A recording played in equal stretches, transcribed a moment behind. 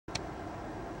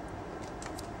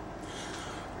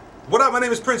What up? My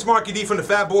name is Prince Markie Dee from the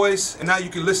Fat Boys, and now you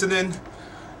can listen in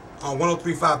on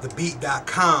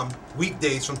 1035thebeat.com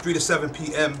weekdays from 3 to 7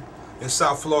 p.m. in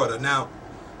South Florida. Now,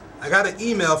 I got an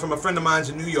email from a friend of mine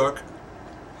in New York.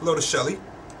 Hello to Shelly.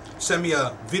 Sent me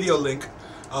a video link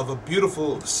of a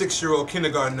beautiful 6-year-old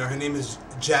kindergartner. Her name is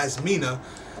Jasmina,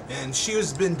 and she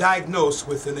has been diagnosed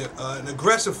with an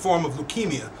aggressive form of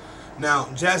leukemia. Now,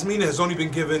 Jasmina has only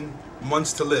been given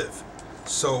months to live.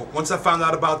 So once I found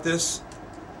out about this,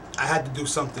 I had to do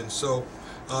something. So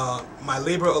my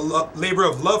Labor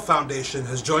of Love Foundation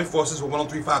has joined forces with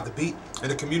 1035 The Beat and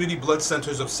the Community Blood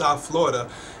Centers of South Florida,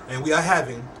 and we are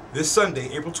having this Sunday,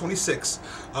 April 26th,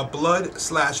 a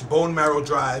blood/bone marrow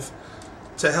drive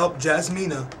to help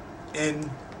Jasmina and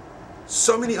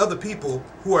so many other people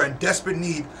who are in desperate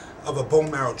need of a bone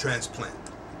marrow transplant.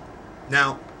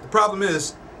 Now, the problem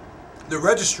is the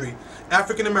registry,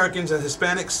 African Americans and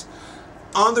Hispanics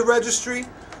on the registry,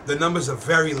 the numbers are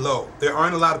very low. There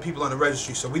aren't a lot of people on the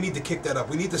registry, so we need to kick that up.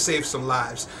 We need to save some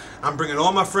lives. I'm bringing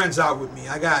all my friends out with me.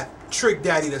 I got Trick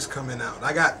Daddy that's coming out.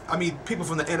 I mean, people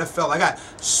from the NFL. I got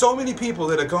so many people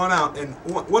that are going out, and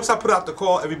once I put out the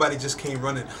call, everybody just came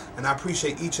running. And I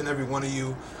appreciate each and every one of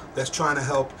you that's trying to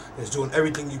help, that's doing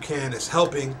everything you can, that's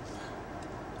helping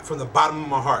from the bottom of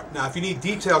my heart. Now, if you need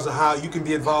details of how you can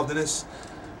be involved in this,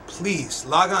 please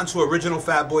log on to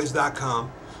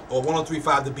originalfatboys.com or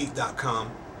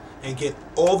 1035thebeat.com and get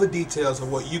all the details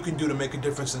of what you can do to make a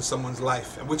difference in someone's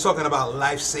life. And we're talking about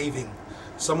life-saving,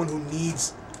 someone who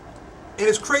needs. And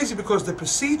it's crazy because the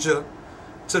procedure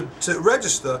to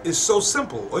register is so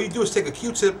simple. All you do is take a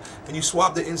Q-tip and you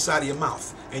swab the inside of your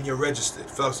mouth and you're registered.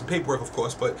 Fill out some paperwork, of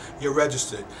course, but you're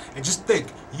registered. And just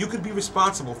think, you could be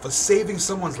responsible for saving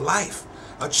someone's life,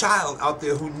 a child out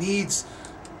there who needs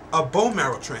a bone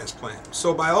marrow transplant.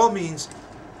 So by all means,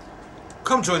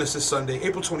 come join us this Sunday,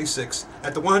 April 26th,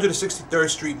 at the 163rd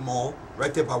Street Mall,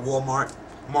 right there by Walmart,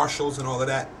 Marshalls, and all of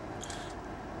that.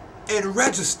 And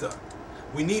register.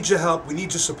 We need your help. We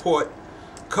need your support.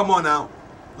 Come on out.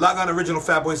 Log on to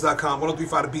originalfatboys.com,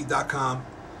 1035thebeat.com,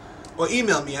 or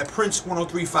email me at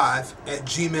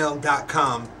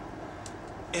prince1035@gmail.com.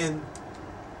 And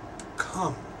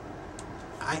come.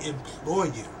 I implore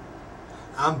you.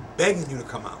 I'm begging you to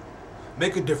come out.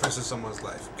 Make a difference in someone's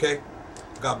life, okay?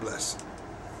 God bless.